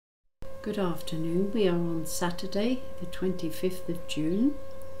Good afternoon. We are on Saturday, the 25th of June.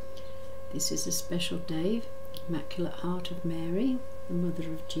 This is a special day, Immaculate Heart of Mary, the Mother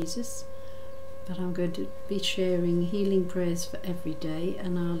of Jesus. But I'm going to be sharing healing prayers for every day,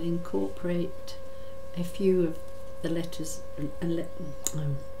 and I'll incorporate a few of the letters,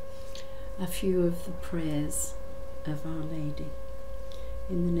 a few of the prayers of Our Lady.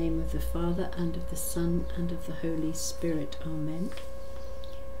 In the name of the Father, and of the Son, and of the Holy Spirit. Amen.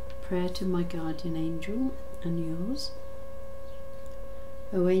 Prayer to my guardian angel and yours.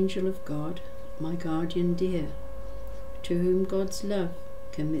 O angel of God, my guardian dear, to whom God's love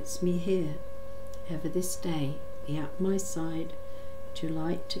commits me here, ever this day be at my side, to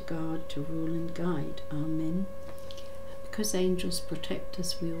light, to guard, to rule and guide. Amen. Because angels protect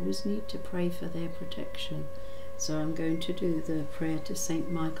us, we always need to pray for their protection. So I'm going to do the prayer to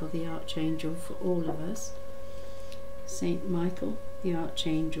Saint Michael the Archangel for all of us. Saint Michael the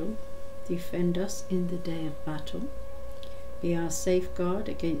Archangel, defend us in the day of battle. Be our safeguard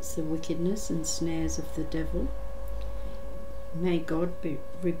against the wickedness and snares of the devil. May God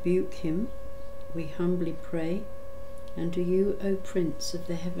rebuke him, we humbly pray. And to you, O Prince of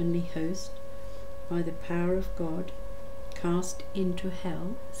the heavenly host, by the power of God, cast into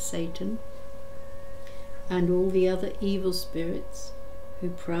hell Satan and all the other evil spirits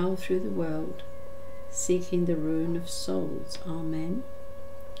who prowl through the world, seeking the ruin of souls. Amen.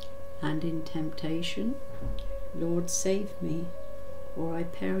 And in temptation, Lord, save me, or I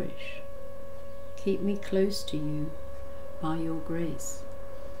perish. Keep me close to you by your grace,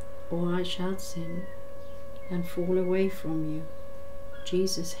 or I shall sin and fall away from you.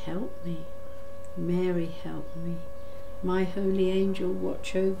 Jesus, help me. Mary, help me. My holy angel,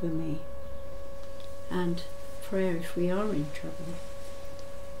 watch over me. And prayer if we are in trouble.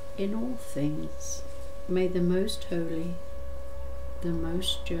 In all things, may the most holy, the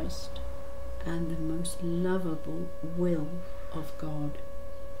most just, and the most lovable will of God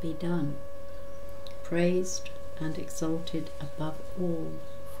be done, praised and exalted above all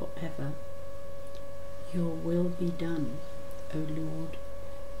forever. Your will be done, O Lord,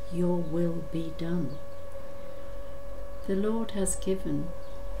 your will be done. The Lord has given,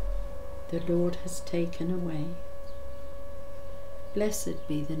 the Lord has taken away. Blessed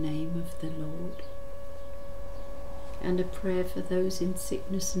be the name of the Lord. And a prayer for those in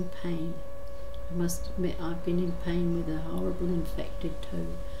sickness and pain. I must admit I've been in pain with a horrible infected toe,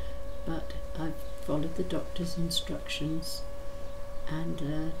 but I've followed the doctor's instructions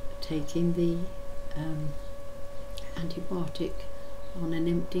and taken the antibiotic on an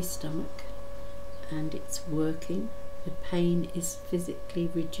empty stomach, and it's working. The pain is physically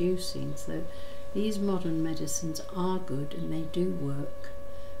reducing, so these modern medicines are good and they do work,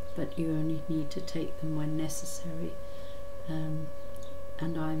 but you only need to take them when necessary,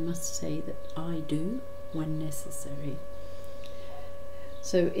 and I must say that I do when necessary.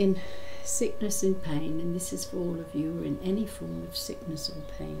 So in sickness and pain, and this is for all of you who are in any form of sickness or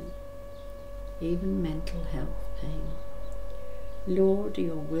pain, even mental health pain, Lord,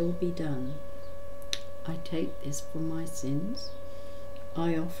 your will be done. I take this for my sins.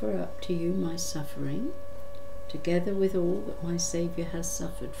 I offer up to you my suffering, together with all that my Saviour has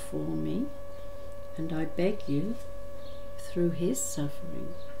suffered for me, and I beg you, through his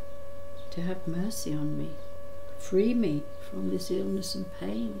suffering, to have mercy on me. Free me from this illness and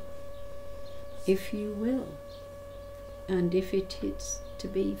pain, if you will, and if it is to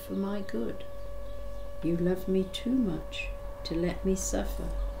be for my good. You love me too much to let me suffer,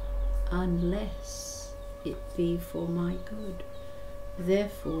 unless it be for my good.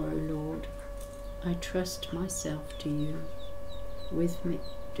 Therefore, O Lord, I trust myself to you.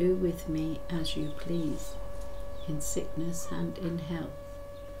 Do with me as you please, in sickness and in health.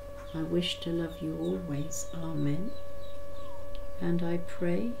 I wish to love you always. Amen. And I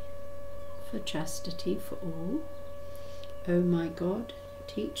pray for chastity for all. O my God,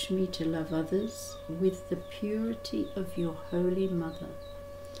 teach me to love others with the purity of your Holy Mother.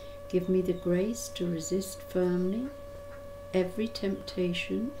 Give me the grace to resist firmly every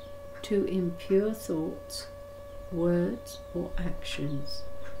temptation to impure thoughts, words, or actions.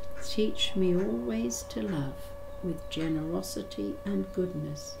 Teach me always to love with generosity and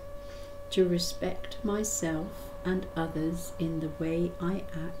goodness, to respect myself and others in the way I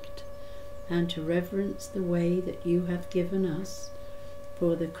act, and to reverence the way that you have given us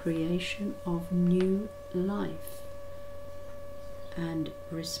for the creation of new life, and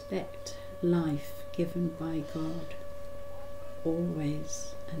respect life given by God,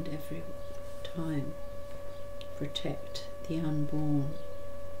 always and every time. Protect the unborn.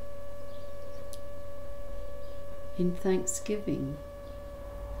 In thanksgiving,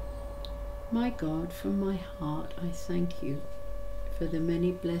 My God, from my heart I thank you for the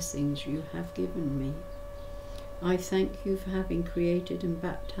many blessings you have given me. I thank you for having created and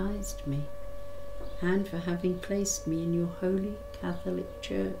baptized me, and for having placed me in your holy Catholic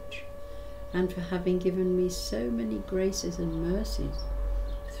Church, and for having given me so many graces and mercies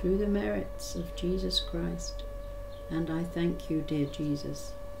through the merits of Jesus Christ. And I thank you, dear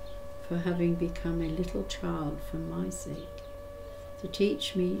Jesus, for having become a little child for my sake, to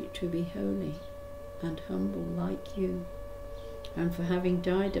teach me to be holy and humble like you, and for having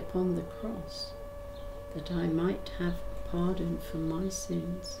died upon the cross, that I might have pardon for my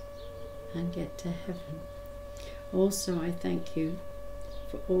sins and get to heaven. Also, I thank you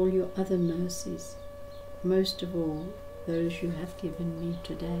for all your other mercies, most of all those you have given me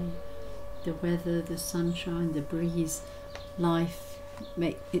today. The weather, the sunshine, the breeze, life,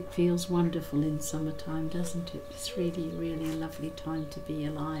 it feels wonderful in summertime, doesn't it? It's really, really a lovely time to be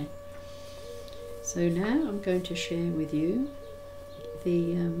alive. So now I'm going to share with you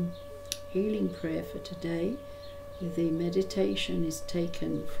the healing prayer for today. The meditation is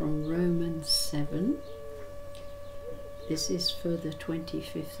taken from Romans 7. This is for the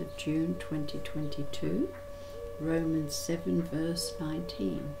 25th of June 2022. Romans 7 verse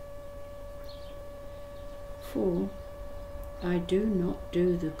 19. For I do not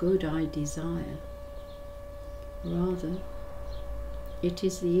do the good I desire. Rather, it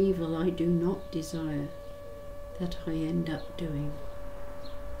is the evil I do not desire that I end up doing.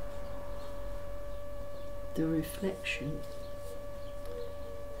 The reflection.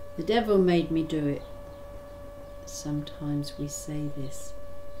 The devil made me do it. Sometimes we say this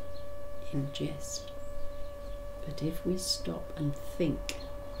in jest. But if we stop and think,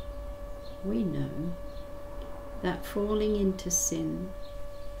 we know that falling into sin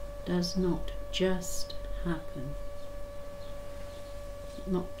does not just happen.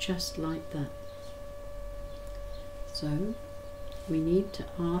 Not just like that. So we need to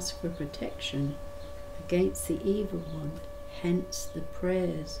ask for protection against the evil one. Hence the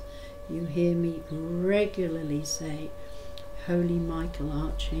prayers you hear me regularly say, Holy Michael,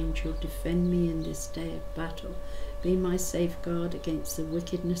 Archangel, defend me in this day of battle. Be my safeguard against the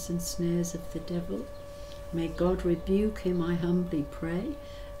wickedness and snares of the devil. May God rebuke him, I humbly pray.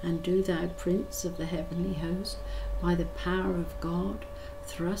 And do thou, Prince of the heavenly host, by the power of God,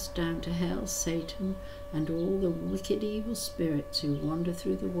 thrust down to hell Satan and all the wicked evil spirits who wander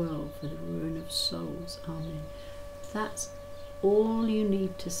through the world for the ruin of souls. Amen. That's all you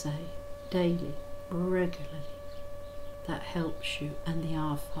need to say daily, regularly. That helps you. And the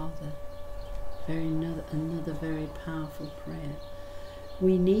Our Father, another very powerful prayer.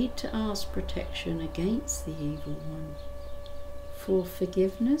 We need to ask protection against the evil one, for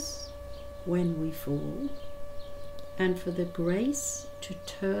forgiveness when we fall, and for the grace to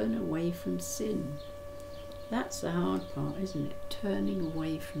turn away from sin. That's the hard part, isn't it? Turning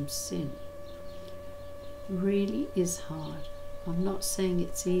away from sin really is hard. I'm not saying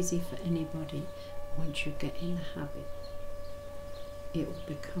it's easy for anybody. Once you get in the habit, it will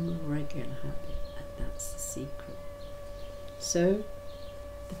become a regular habit, and that's the secret. So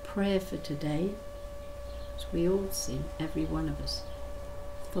the prayer for today is we all sin, every one of us,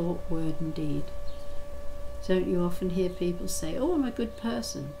 thought, word and deed. Don't you often hear people say, oh, I'm a good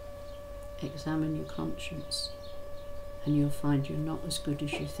person? Examine your conscience and you'll find you're not as good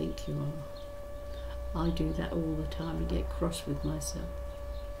as you think you are. I do that all the time and get cross with myself.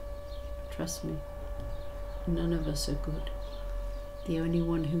 Trust me, none of us are good. The only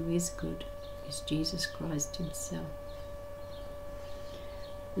one who is good is Jesus Christ himself.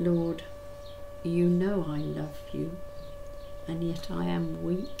 Lord, you know I love you, and yet I am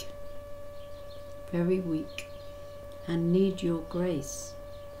weak, very weak, and need your grace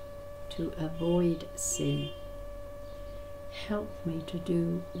to avoid sin. Help me to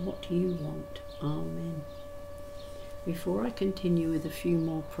do what you want. Amen. Before I continue with a few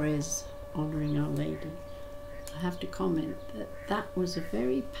more prayers honouring Our Lady, I have to comment that that was a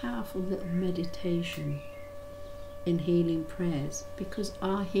very powerful little meditation in healing prayers, because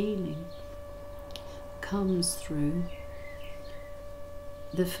our healing comes through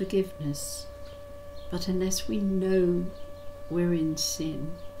the forgiveness. But unless we know we're in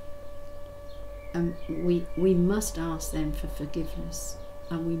sin, we must ask them for forgiveness,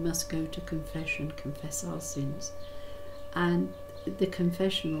 and we must go to confession, confess our sins. And the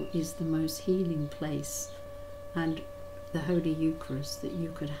confessional is the most healing place, and the Holy Eucharist that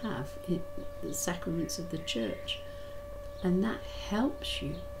you could have, the sacraments of the Church. And that helps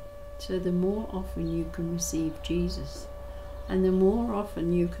you. So the more often you can receive Jesus, and the more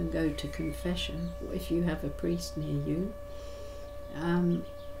often you can go to confession, if you have a priest near you,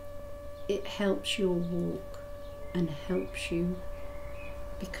 it helps your walk and helps you,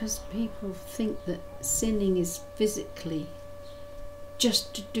 because people think that sinning is physically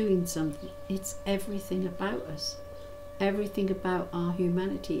just doing something. It's everything about us, everything about our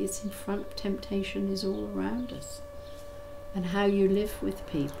humanity. It's in front. Temptation is all around us, and how you live with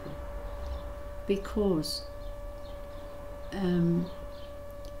people, because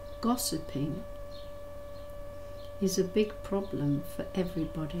gossiping is a big problem for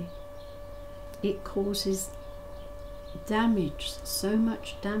everybody. It causes damage, so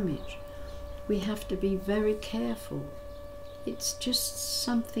much damage. We have to be very careful. It's just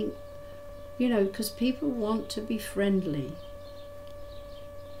something, you know, because people want to be friendly.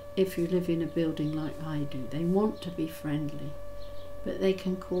 If you live in a building like I do, they want to be friendly, but they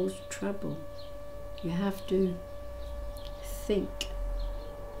can cause trouble. You have to think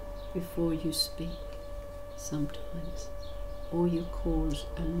before you speak sometimes, or you cause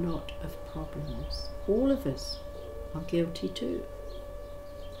a lot of problems. All of us are guilty too,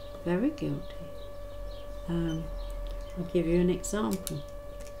 very guilty. I'll give you an example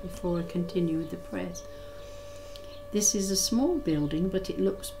before I continue with the prayers. This is a small building, but it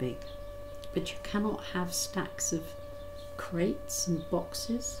looks big. But you cannot have stacks of crates and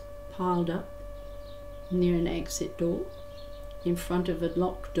boxes piled up near an exit door, in front of a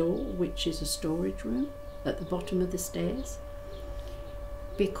locked door, which is a storage room at the bottom of the stairs,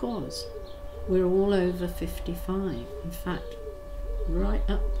 because we're all over 55. In fact, right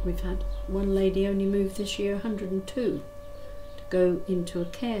up, we've had one lady only moved this year, 102, to go into a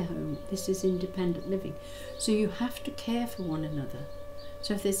care home. This is independent living. So you have to care for one another.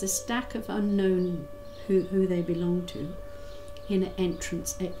 So if there's a stack of unknown who they belong to in an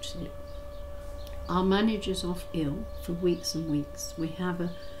entrance exit, our manager's off ill for weeks and weeks. We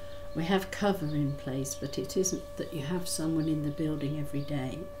have cover in place, but it isn't that you have someone in the building every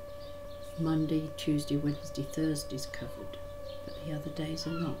day. Monday, Tuesday, Wednesday, Thursday's covered, but the other days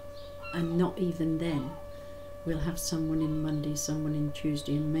are not. And not even then. We'll have someone in Monday, someone in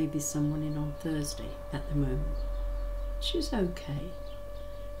Tuesday, and maybe someone in on Thursday at the moment, which is okay.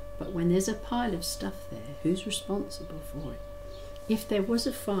 But when there's a pile of stuff there, who's responsible for it? If there was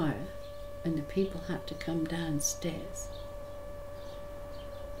a fire and the people had to come downstairs,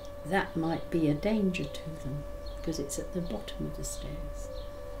 that might be a danger to them, because it's at the bottom of the stairs.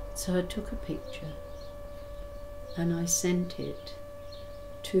 So I took a picture and I sent it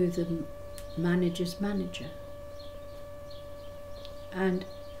to the manager's manager. And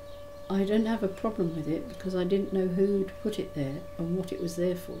I don't have a problem with it, because I didn't know who'd put it there and what it was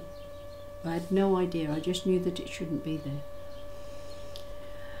there for. I had no idea, I just knew that it shouldn't be there.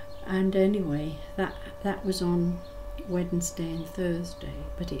 And anyway, that was on Wednesday and Thursday,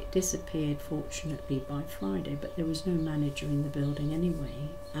 but it disappeared fortunately by Friday, but there was no manager in the building anyway.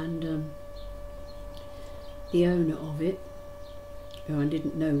 And the owner of it, who I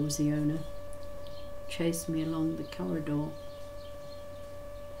didn't know was the owner, chased me along the corridor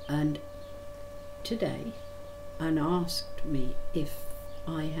and today, and asked me if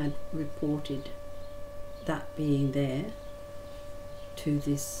I had reported that being there to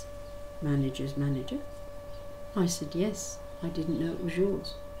this manager's manager. I said yes, I didn't know it was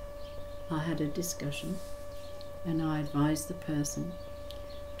yours. I had a discussion and I advised the person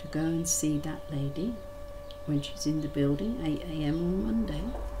to go and see that lady when she's in the building, 8 AM on Monday,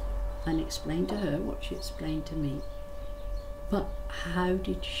 and explain to her what she explained to me. But how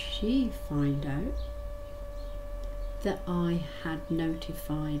did she find out that I had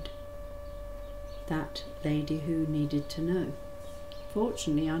notified that lady who needed to know?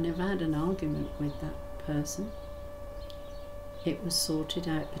 Fortunately, I never had an argument with that person. It was sorted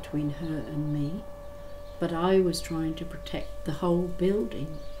out between her and me, but I was trying to protect the whole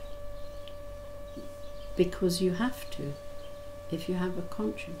building, because you have to if you have a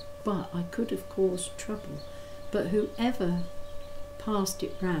conscience. But I could have caused trouble. But whoever passed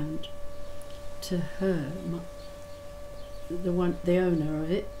it round to her, the owner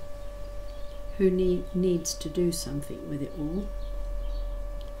of it, who needs to do something with it all,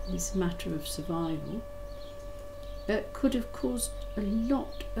 it's a matter of survival, could have caused a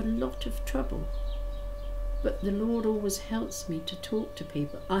lot of trouble. But the Lord always helps me to talk to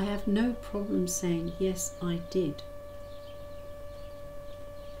people. I have no problem saying yes, I did,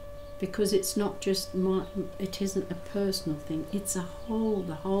 because it's not just it isn't a personal thing, it's the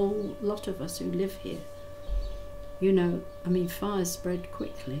whole lot of us who live here. You know, I mean, fires spread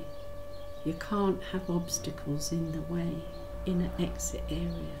quickly. You can't have obstacles in the way in an exit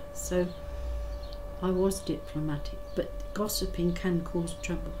area. So I was diplomatic, but gossiping can cause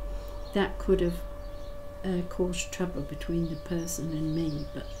trouble. That could have caused trouble between the person and me,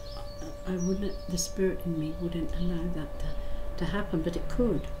 but the Spirit in me wouldn't allow that to happen, but it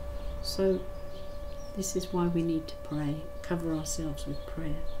could. So this is why we need to pray, cover ourselves with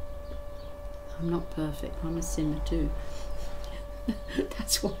prayer. I'm not perfect, I'm a sinner too.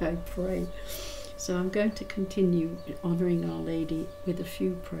 That's why I pray. So I'm going to continue honouring Our Lady with a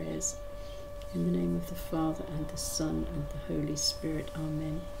few prayers. In the name of the Father, and the Son, and the Holy Spirit.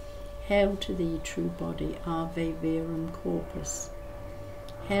 Amen. Hail to thee, true body, Ave Verum Corpus.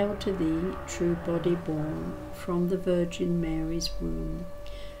 Hail to thee, true body born from the Virgin Mary's womb,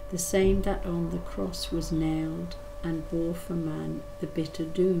 the same that on the cross was nailed, and bore for man the bitter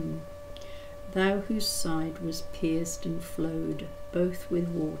doom. Thou whose side was pierced and flowed both with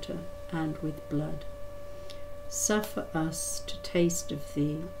water and with blood. Suffer us to taste of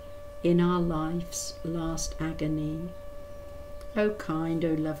thee in our life's last agony. O kind,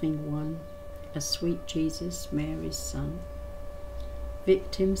 O loving one, a sweet Jesus, Mary's Son,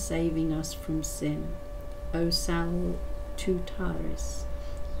 victim saving us from sin, O Salutaris,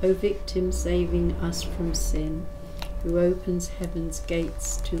 O victim saving us from sin, who opens heaven's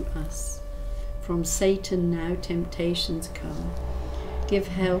gates to us. From Satan now temptations come. Give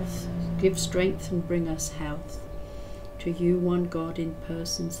health, give strength, and bring us health. To you, one God in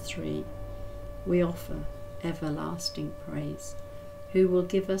persons three, we offer everlasting praise, who will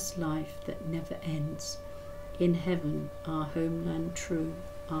give us life that never ends, in heaven our homeland true.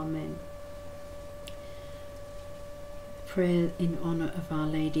 Amen. Prayer in honour of Our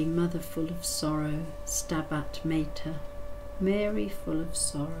Lady, Mother full of sorrow, Stabat Mater. Mary, full of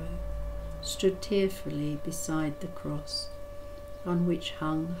sorrow, stood tearfully beside the cross, on which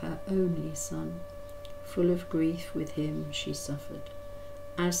hung her only Son. Full of grief with him she suffered,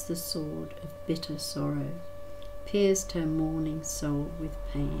 as the sword of bitter sorrow pierced her mourning soul with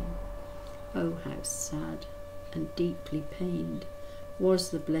pain. Oh, how sad and deeply pained was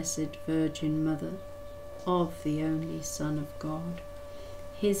the Blessed Virgin Mother of the only Son of God.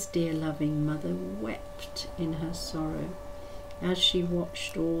 His dear loving mother wept in her sorrow as she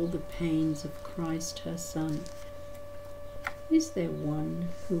watched all the pains of Christ her Son. Is there one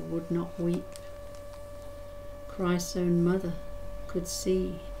who would not weep? Christ's own mother could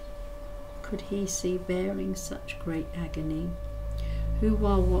he see bearing such great agony, who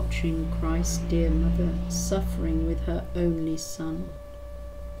while watching Christ's dear mother suffering with her only Son,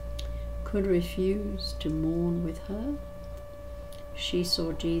 could refuse to mourn with her? She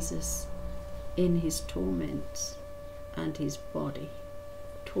saw Jesus in his torments, and his body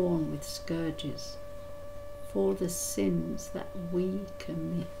torn with scourges for the sins that we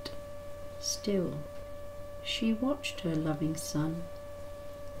commit. Still, she watched her loving Son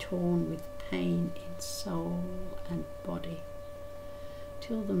torn with pain in soul and body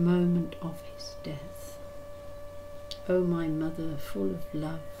till the moment of his death. O my mother, full of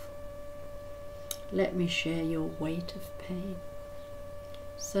love, let me share your weight of pain,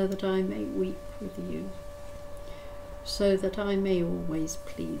 so that I may weep with you, so that I may always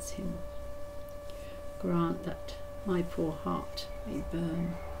please him. Grant that my poor heart may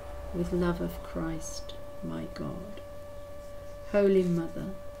burn with love of Christ, my God. Holy Mother,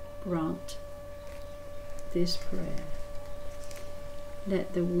 grant this prayer.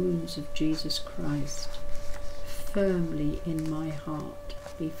 Let the wounds of Jesus Christ firmly in my heart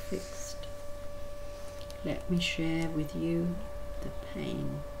be fixed. Let me share with you the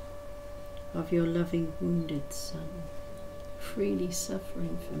pain of your loving wounded Son, freely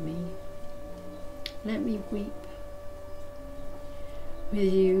suffering for me. Let me weep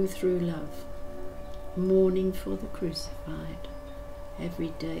with you through love, mourning for the crucified. Every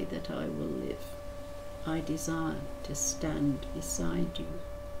day that I will live, I desire to stand beside you,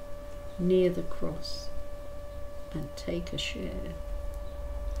 near the cross, and take a share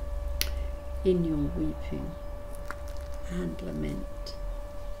in your weeping and lament.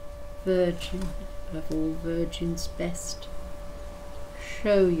 Virgin of all virgins best,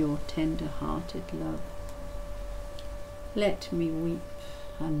 show your tender-hearted love. Let me weep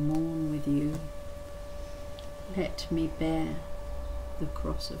and mourn with you. Let me bear the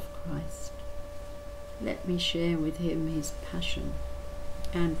cross of Christ. Let me share with him his passion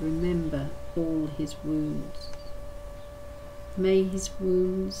and remember all his wounds. May his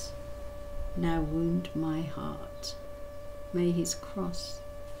wounds now wound my heart. May his cross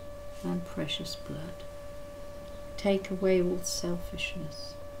and precious blood take away all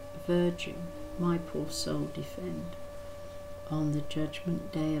selfishness. Virgin, my poor soul defend on the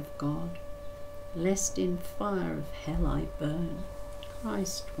judgment day of God, lest in fire of hell I burn.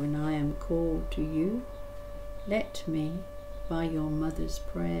 Christ, when I am called to you, let me, by your mother's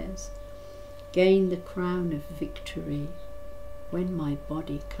prayers, gain the crown of victory when my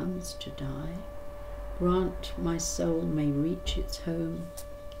body comes to die, grant my soul may reach its home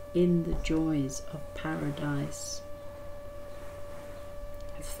in the joys of paradise.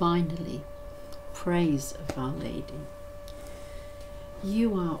 Finally, praise of Our Lady.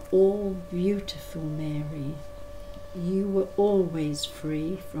 You are all beautiful, Mary. You were always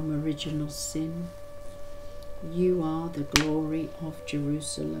free from original sin. You are the glory of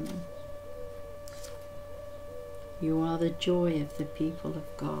Jerusalem. You are the joy of the people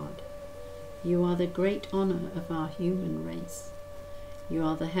of God. You are the great honour of our human race. You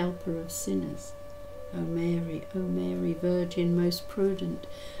are the helper of sinners. O Mary, Virgin most prudent,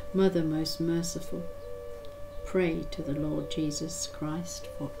 Mother most merciful, pray to the Lord Jesus Christ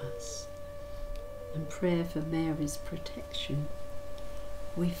for us. And prayer for Mary's protection.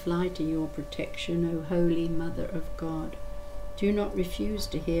 We fly to your protection, O Holy Mother of God. Do not refuse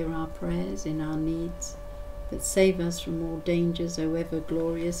to hear our prayers in our needs, but save us from all dangers, O ever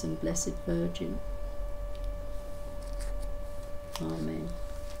glorious and blessed Virgin. Amen.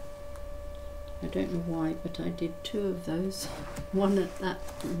 I don't know why, but I did 2 of those, one at that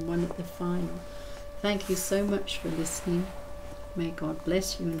and one at the final. Thank you so much for listening. May God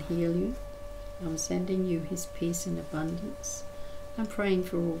bless you and heal you. I'm sending you his peace in abundance. I'm praying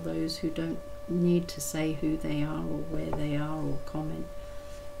for all those who don't need to say who they are or where they are or comment.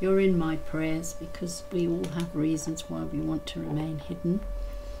 You're in my prayers because we all have reasons why we want to remain hidden.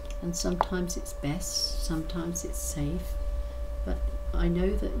 And sometimes it's best, sometimes it's safe. But I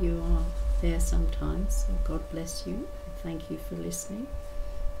know that you are there sometimes, so God bless you. Thank you for listening.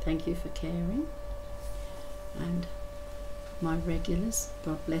 Thank you for caring. And my regulars,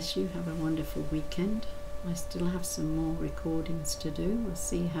 God bless you. Have a wonderful weekend. I still have some more recordings to do. We'll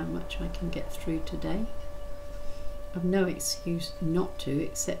see how much I can get through today. I've no excuse not to,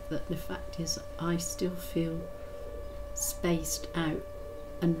 except that the fact is I still feel spaced out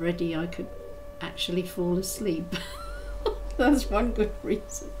and ready. I could actually fall asleep. That's one good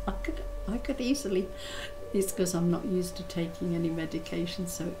reason. I could easily, it's because I'm not used to taking any medication,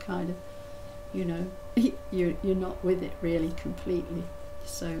 so it kind of, you know, you're not with it really completely.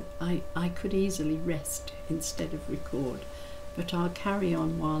 So I could easily rest instead of record, but I'll carry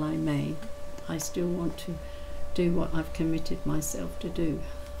on while I may. I still want to do what I've committed myself to do.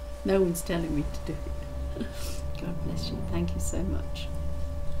 No one's telling me to do it. God bless you. Thank you so much.